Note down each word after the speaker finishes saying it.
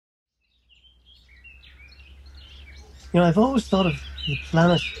I've always thought of the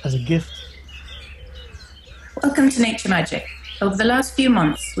planet as a gift. Welcome to Nature Magic. Over the last few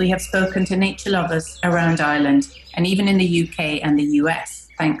months, we have spoken to nature lovers around Ireland and even in the UK and the US,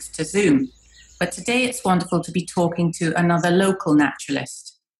 thanks to Zoom. But today it's wonderful to be talking to another local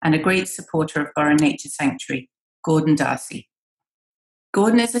naturalist and a great supporter of Burren Nature Sanctuary, Gordon Darcy.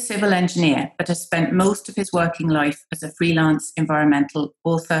 Gordon is a civil engineer, but has spent most of his working life as a freelance environmental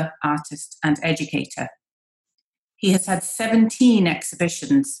author, artist, and educator. He has had 17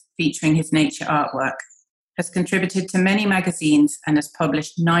 exhibitions featuring his nature artwork, has contributed to many magazines, and has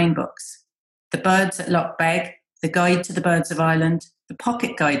published 9 books: The Birds at Loch Beg, The Guide to the Birds of Ireland, The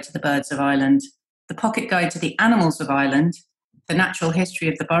Pocket Guide to the Birds of Ireland, The Pocket Guide to the Animals of Ireland, The Natural History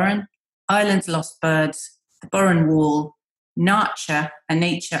of the Burren, Ireland's Lost Birds, The Burren Wall, Nature, a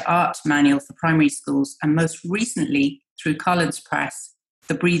nature art manual for primary schools, and most recently, through Collins Press,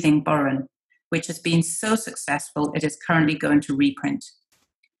 The Breathing Burren, which has been so successful it is currently going to reprint.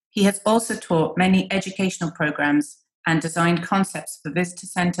 He has also taught many educational programs and designed concepts for visitor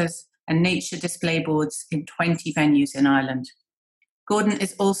centres and nature display boards in 20 venues in Ireland. Gordon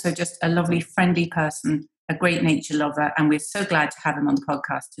is also just a lovely, friendly person, a great nature lover, and we're so glad to have him on the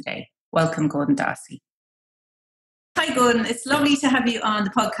podcast today. Welcome, Gordon Darcy. Hi, Gordon. It's lovely to have you on the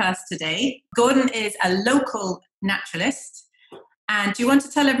podcast today. Gordon is a local naturalist. And do you want to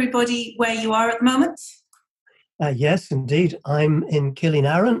tell everybody where you are at the moment? Yes, indeed. I'm in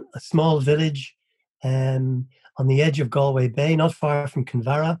Killenarin, a small village on the edge of Galway Bay, not far from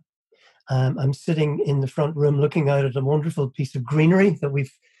Kinvara. I'm sitting in the front room looking out at a wonderful piece of greenery that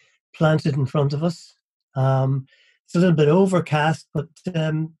we've planted in front of us. It's a little bit overcast, but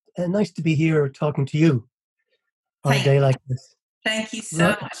nice to be here talking to you on a day like this. Thank you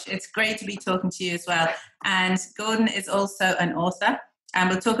so much. It's great to be talking to you as well. And Gordon is also an author, and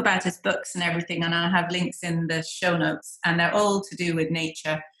we'll talk about his books and everything, and I'll have links in the show notes, and they're all to do with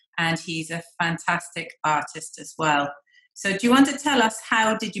nature, and he's a fantastic artist as well. So do you want to tell us,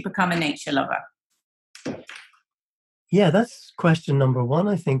 how did you become a nature lover? Yeah, that's question number one,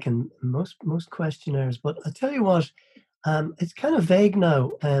 I think, in most questionnaires. But I tell you what, it's kind of vague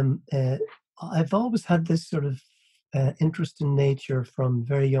now. I've always had this sort of interest in nature from a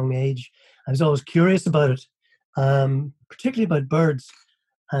very young age. I was always curious about it, particularly about birds.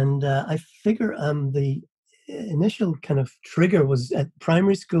 And I figure the initial kind of trigger was at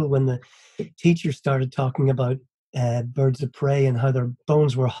primary school when the teacher started talking about birds of prey and how their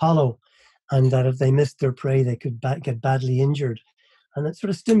bones were hollow, and that if they missed their prey, they could get badly injured. And it sort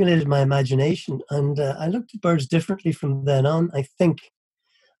of stimulated my imagination. And I looked at birds differently from then on, I think.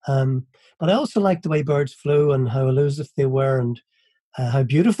 But I also liked the way birds flew and how elusive they were, and how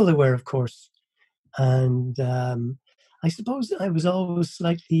beautiful they were, of course. And I suppose I was always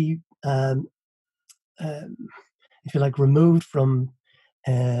slightly, if you like, removed from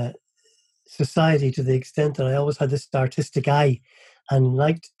society, to the extent that I always had this artistic eye and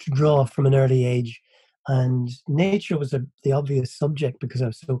liked to draw from an early age. And nature was the obvious subject because I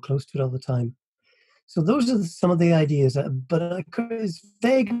was so close to it all the time. So those are some of the ideas, but it's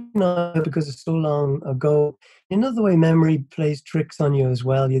vague now because it's so long ago. You know the way memory plays tricks on you as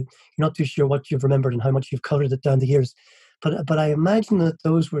well. You're not too sure what you've remembered and how much you've colored it down the years. But I imagine that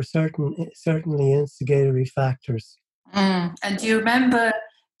those were certainly instigatory factors. And do you remember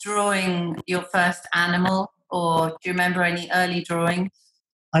drawing your first animal, or do you remember any early drawings?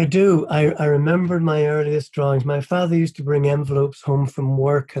 I do. I remember my earliest drawings. My father used to bring envelopes home from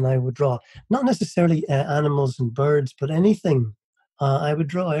work, and I would draw, not necessarily animals and birds, but anything. I would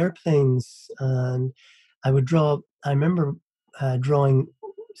draw airplanes, and I would draw. I remember drawing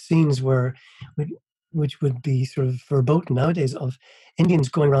scenes which would be sort of verboten nowadays, of Indians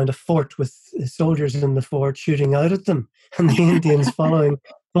going around a fort with soldiers in the fort shooting out at them, and the Indians falling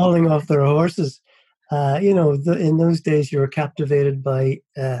off their horses. In those days, you were captivated by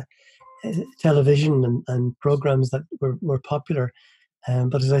television and programs that were popular.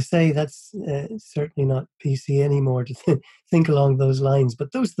 But as I say, that's certainly not PC anymore to think along those lines.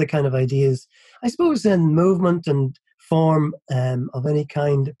 But those are the kind of ideas. I suppose then movement and form of any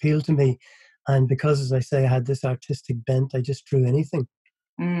kind appealed to me. And because, as I say, I had this artistic bent, I just drew anything.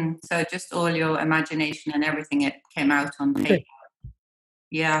 So just all your imagination and everything, it came out on paper.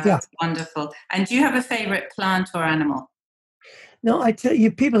 Yeah, that's wonderful. And do you have a favorite plant or animal? No, I tell you,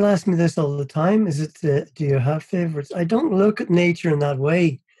 people ask me this all the time. Do you have favorites? I don't look at nature in that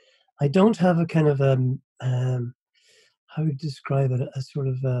way. I don't have a kind of how would you describe it? A sort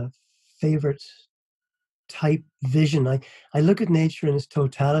of a favorite type vision. I look at nature in its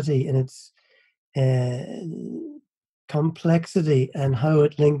totality, and its complexity, and how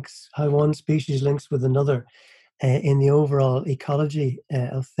one species links with another. in the overall ecology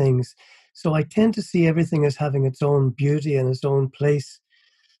of things. So I tend to see everything as having its own beauty and its own place.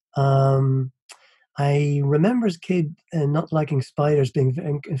 Um, I remember as a kid not liking spiders,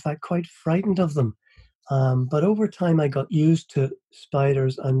 being in fact quite frightened of them. But over time, I got used to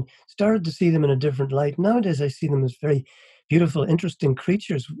spiders and started to see them in a different light. Nowadays, I see them as very beautiful, interesting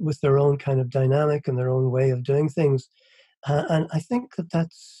creatures with their own kind of dynamic and their own way of doing things. And I think that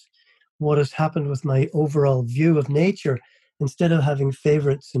that's what has happened with my overall view of nature. Instead of having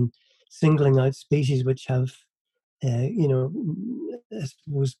favorites and singling out species which have, you know,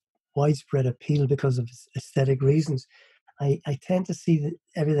 was widespread appeal because of aesthetic reasons, I tend to see that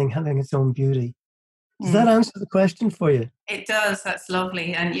everything having its own beauty. Does that answer the question for you? It does. That's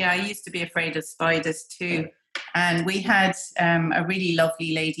lovely. And yeah, I used to be afraid of spiders too. And we had a really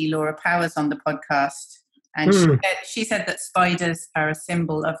lovely lady, Laura Powers, on the podcast. And she said that spiders are a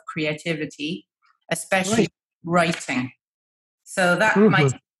symbol of creativity, especially writing. So that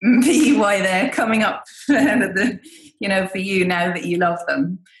might be why they're coming up, for you now that you love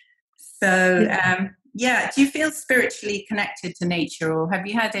them. So, do you feel spiritually connected to nature, or have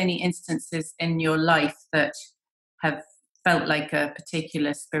you had any instances in your life that have felt like a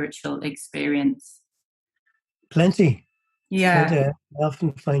particular spiritual experience? Plenty. Yeah. I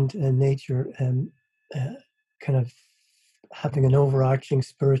often find nature kind of having an overarching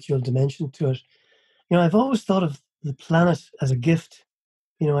spiritual dimension to it. I've always thought of the planet as a gift.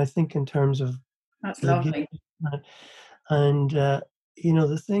 I think in terms of that's lovely. And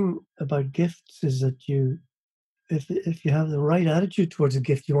the thing about gifts is that if you have the right attitude towards a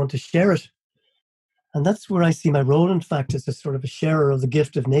gift, you want to share it. And that's where I see my role, in fact, as a sort of a sharer of the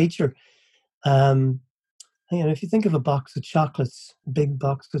gift of nature. If you think of a box of chocolates, a big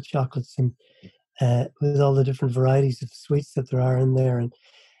box of chocolates, and with all the different varieties of sweets that there are in there, and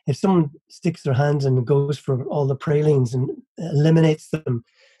if someone sticks their hands in and goes for all the pralines and eliminates them,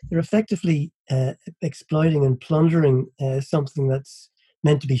 they're effectively exploiting and plundering something that's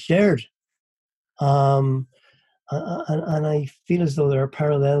meant to be shared. And I feel as though there are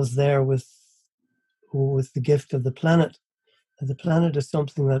parallels there with the gift of the planet. The planet is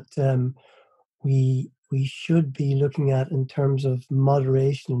something that we should be looking at in terms of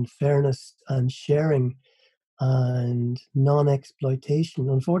moderation and fairness and sharing and non-exploitation.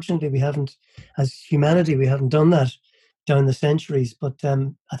 Unfortunately, we haven't, as humanity, we haven't done that down the centuries, but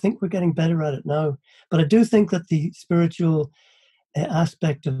I think we're getting better at it now. But I do think that the spiritual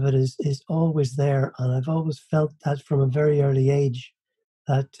aspect of it is always there, and I've always felt that from a very early age,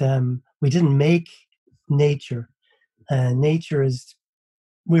 that we didn't make nature. Nature is,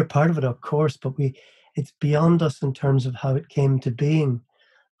 we're part of it, of course, but it's beyond us in terms of how it came to being,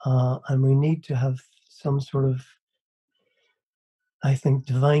 and we need to have some sort of, I think,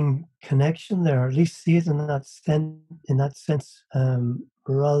 divine connection there, or at least see it in that sense,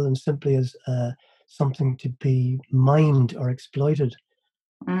 rather than simply as something to be mined or exploited.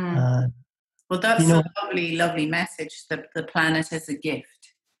 Well, that's a lovely, lovely message, that the planet is a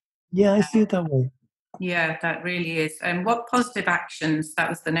gift. Yeah, I see it that way. Yeah, that really is. And what positive actions, that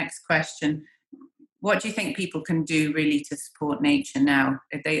was the next question, what do you think people can do really to support nature now?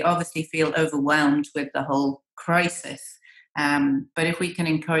 They obviously feel overwhelmed with the whole crisis. But if we can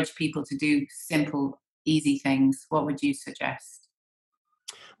encourage people to do simple, easy things, what would you suggest?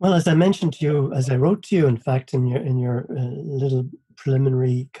 Well, as I mentioned to you, as I wrote to you, in fact, in your little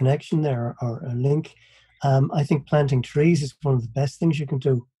preliminary connection there, or a link, I think planting trees is one of the best things you can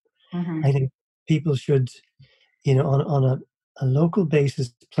do. Mm-hmm. I think people should, on a local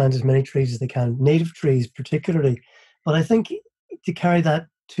basis, plant as many trees as they can, native trees particularly. But I think to carry that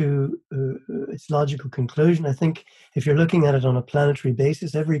to its logical conclusion, I think if you're looking at it on a planetary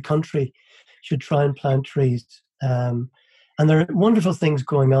basis, every country should try and plant trees. And there are wonderful things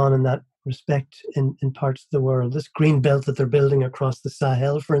going on in that respect in parts of the world. This green belt that they're building across the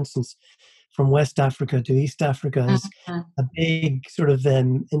Sahel, for instance, from West Africa to East Africa, is a big sort of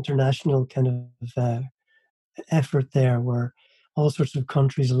international kind of effort there, where all sorts of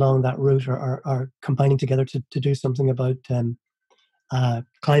countries along that route are combining together to do something about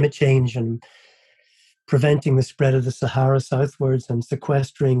climate change and preventing the spread of the Sahara southwards and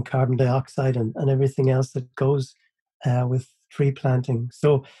sequestering carbon dioxide and everything else that goes with tree planting.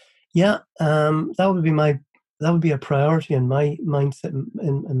 So, that would be a priority in my mindset,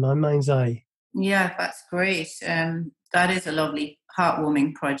 in my mind's eye. Yeah, that's great. That is a lovely,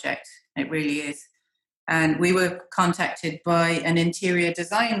 heartwarming project. It really is. And we were contacted by an interior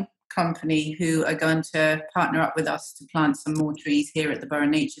design company who are going to partner up with us to plant some more trees here at the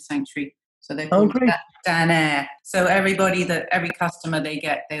Burren Nature Sanctuary. So they're called Danair. So every customer they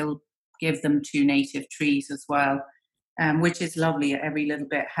get, they'll give them to native trees as well, which is lovely. Every little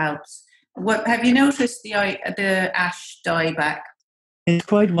bit helps. What have you noticed the ash dieback? It's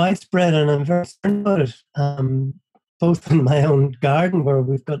quite widespread, and I'm very concerned about it. Both in my own garden, where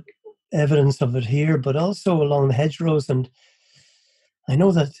we've got evidence of it here, but also along the hedgerows. And I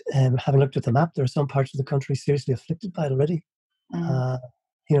know that, having looked at the map, there are some parts of the country seriously afflicted by it already. Mm.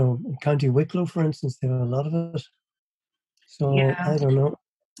 In County Wicklow, for instance, they have a lot of it. So Yeah. I don't know.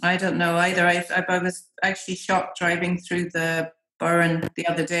 I don't know either. I was actually shocked driving through the Burren the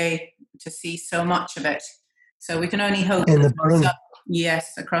other day to see so much of it. So we can only hope. In the Burren?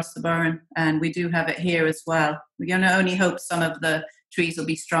 Yes, across the Burren. And we do have it here as well. We can only hope some of the trees will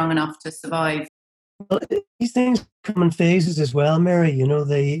be strong enough to survive. Well, these things come in phases as well, Mary.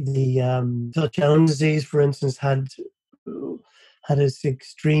 The Dutch elm disease, for instance, had its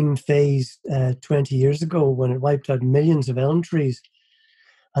extreme phase 20 years ago when it wiped out millions of elm trees.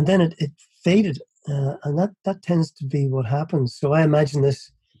 And then it faded, and that tends to be what happens. So I imagine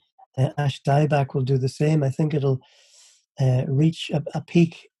this ash dieback will do the same. I think it'll reach a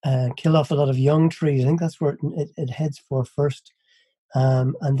peak, kill off a lot of young trees. I think that's where it heads for first,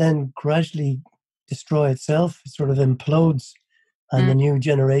 and then gradually destroy itself. It sort of implodes, and the new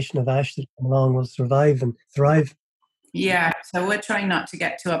generation of ash that come along will survive and thrive. Yeah, so we're trying not to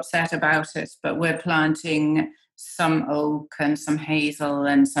get too upset about it, but we're planting some oak and some hazel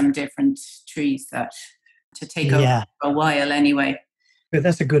and some different trees that to take over for a while anyway. But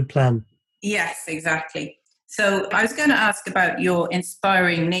that's a good plan. Yes, exactly. So I was going to ask about your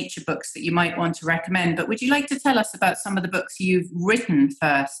inspiring nature books that you might want to recommend, but would you like to tell us about some of the books you've written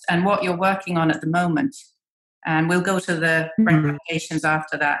first and what you're working on at the moment? And we'll go to the recommendations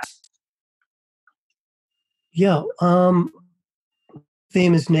after that. Yeah.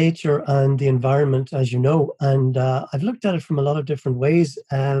 Theme is nature and the environment, as you know, and I've looked at it from a lot of different ways,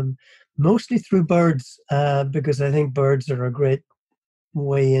 mostly through birds, because I think birds are a great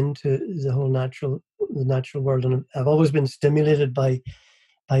way into the whole natural world, and I've always been stimulated by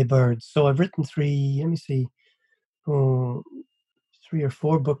birds. So I've written three or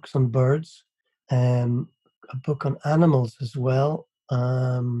four books on birds, a book on animals as well,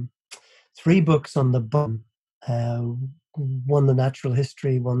 three books on the burn. One, the natural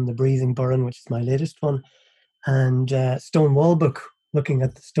history, one, the breathing burn, which is my latest one, and stone wall book looking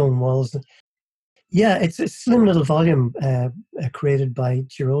at the stone walls. Yeah, it's a slim little volume created by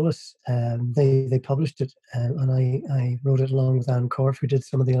Girolis. They published it, and I wrote it along with Anne Corf, who did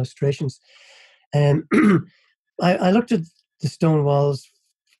some of the illustrations. I looked at the stone walls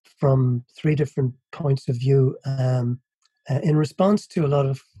from three different points of view, in response to a lot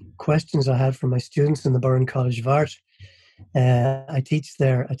of questions I had from my students in the Burren College of Art. I teach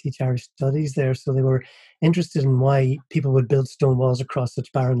Irish studies there, so they were interested in why people would build stone walls across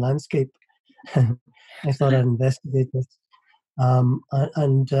such barren landscape. I thought I'd investigate this. I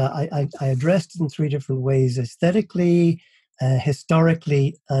addressed it in three different ways: aesthetically,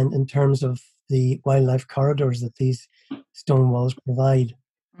 historically, and in terms of the wildlife corridors that these stone walls provide.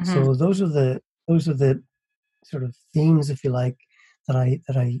 Mm-hmm. So those are the sort of themes, if you like, that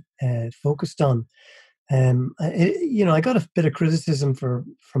I focused on. I got a bit of criticism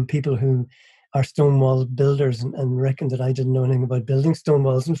from people who are stone wall builders and reckon that I didn't know anything about building stone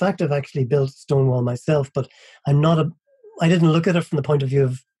walls. In fact, I've actually built a stone wall myself, but I didn't look at it from the point of view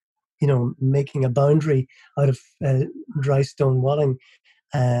of, making a boundary out of dry stone walling.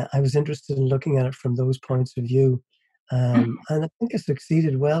 I was interested in looking at it from those points of view. And I think I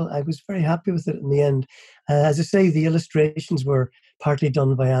succeeded well. I was very happy with it in the end. As I say, the illustrations were partly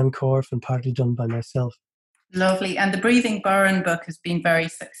done by Anne Corf and partly done by myself. Lovely. And the Breathing Burren book has been very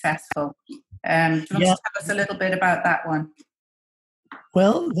successful. Do you want to tell us a little bit about that one?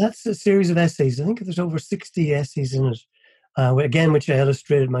 Well, that's a series of essays. I think there's over 60 essays in it, again, which I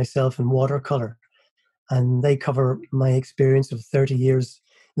illustrated myself in watercolour. And they cover my experience of 30 years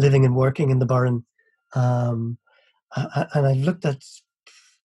living and working in the Burren. And I've looked at,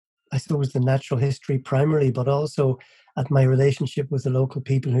 I suppose, the natural history primarily, but also at my relationship with the local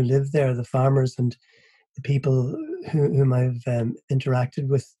people who live there, the farmers and the people whom I've interacted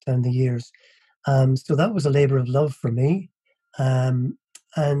with down the years. So that was a labour of love for me. And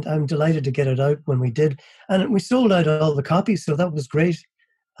I'm delighted to get it out when we did. And we sold out all the copies, so that was great.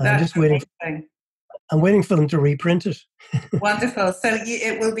 I'm just waiting. I'm waiting for them to reprint it. Wonderful. So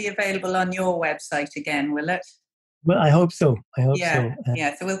it will be available on your website again, will it? Well, I hope so. So.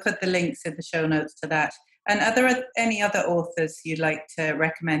 Yeah. So we'll put the links in the show notes to that. And are there any other authors you'd like to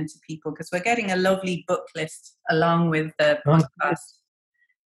recommend to people? Because we're getting a lovely book list along with the podcast.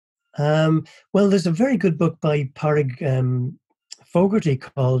 Well, there's a very good book by Padraig Fogarty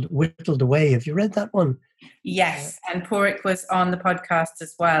called Whittled Away. Have you read that one? Yes, and Porrick was on the podcast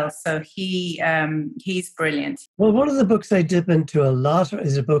as well, so he's brilliant. Well, one of the books I dip into a lot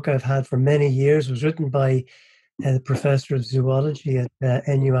is a book I've had for many years. It was written by the professor of zoology at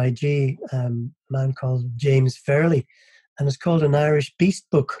NUIG, a man called James Fairley, and it's called An Irish Beast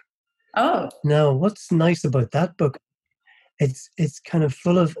Book. Oh. Now, what's nice about that book, it's kind of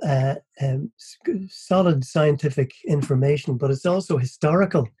full of solid scientific information, but it's also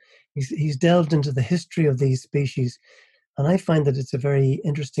historical. He's delved into the history of these species, and I find that it's a very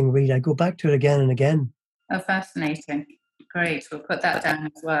interesting read. I go back to it again and again. Oh, fascinating. Great. We'll put that down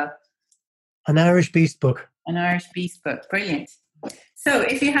as well. An Irish Beast Book. An Irish Beast Book. Brilliant. So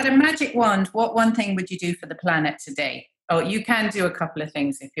if you had a magic wand, what one thing would you do for the planet today? Oh, you can do a couple of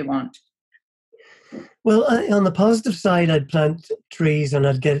things if you want. Well, on the positive side, I'd plant trees, and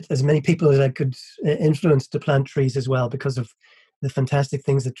I'd get as many people as I could influence to plant trees as well, because of the fantastic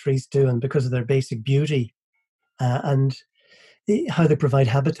things that trees do and because of their basic beauty and how they provide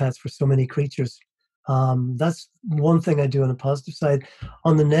habitats for so many creatures. That's one thing I do on a positive side.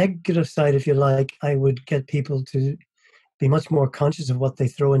 On the negative side, if you like, I would get people to be much more conscious of what they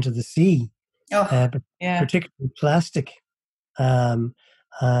throw into the sea, particularly plastic. I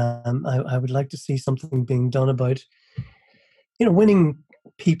would like to see something being done about, winning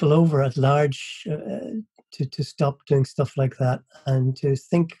people over at large to stop doing stuff like that, and to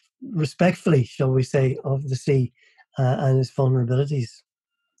think respectfully, shall we say, of the sea and its vulnerabilities.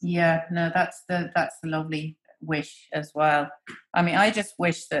 Yeah, no, that's the lovely wish as well. I mean, I just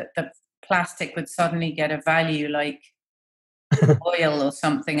wish that the plastic would suddenly get a value like oil or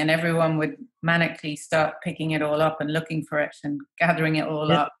something, and everyone would manically start picking it all up and looking for it and gathering it all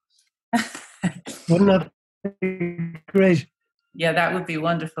up. Wouldn't that be great? Yeah, that would be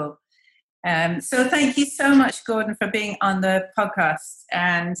wonderful. So thank you so much, Gordon, for being on the podcast,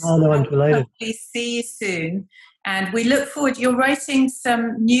 and I'm delighted. Hopefully see you soon. And we look forward. You're writing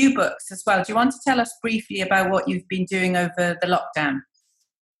some new books as well. Do you want to tell us briefly about what you've been doing over the lockdown?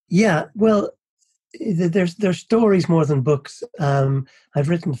 Yeah, well, there's stories more than books. I've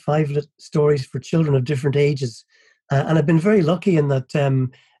written 5 stories for children of different ages, and I've been very lucky in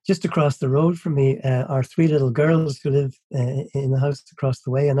that just across the road from me are 3 little girls who live in the house across the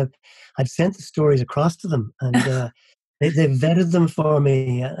way, and I've sent the stories across to them, and they've vetted them for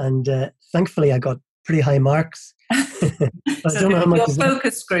me, and thankfully I got pretty high marks. So I don't know how much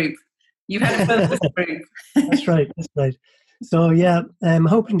focus group. You had a focus group. That's right. So yeah, I'm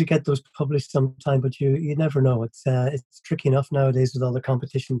hoping to get those published sometime, but you never know. It's tricky enough nowadays with all the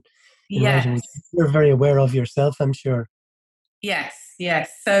competition in writing, which you're very aware of yourself, I'm sure. Yes.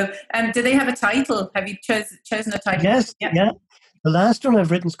 So, do they have a title? Have you chosen a title? Yes, yeah. The last one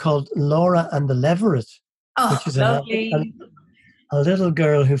I've written is called Laura and the Leveret, which is lovely. A little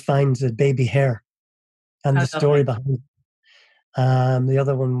girl who finds a baby hare, and the story behind it. The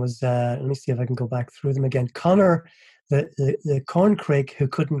other one was, let me see if I can go back through them again. Connor, the corncrake who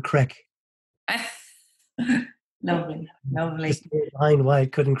couldn't crack. Lovely. The story behind why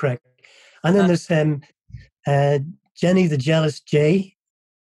it couldn't crack. And then there's Jenny the Jealous Jay.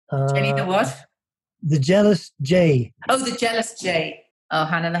 Jenny the what? The Jealous Jay. Oh, the Jealous Jay. Oh,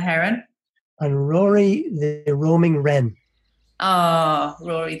 Hannah the Heron. And Rory the Roaming Wren. Oh,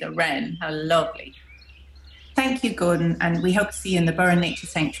 Rory the Wren. How lovely. Thank you, Gordon, and we hope to see you in the Burren Nature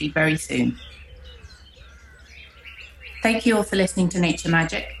Sanctuary very soon. Thank you all for listening to Nature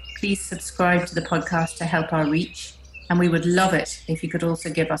Magic. Please subscribe to the podcast to help our reach, and we would love it if you could also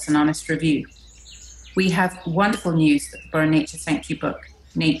give us an honest review. We have wonderful news that the Burren Nature Sanctuary book,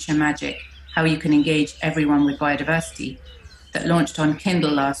 Nature Magic, How You Can Engage Everyone with Biodiversity, that launched on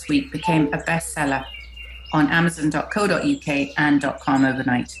Kindle last week, became a bestseller on Amazon.co.uk and .com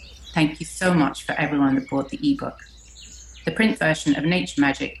overnight. Thank you so much for everyone that bought the ebook. The print version of Nature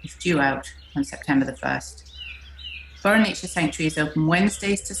Magic is due out on September the 1st. Burren Nature Sanctuary is open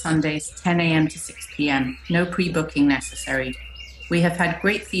Wednesdays to Sundays, 10 a.m. to 6 p.m. No pre-booking necessary. We have had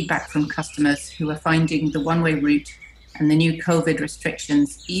great feedback from customers who are finding the one-way route and the new COVID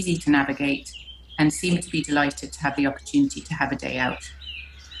restrictions easy to navigate, and seem to be delighted to have the opportunity to have a day out.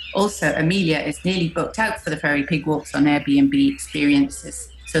 Also, Amelia is nearly booked out for the Fairy Pig Walks on Airbnb experiences,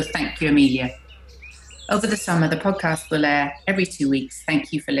 so thank you, Amelia. Over the summer, the podcast will air every 2 weeks.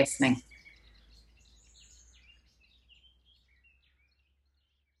 Thank you for listening.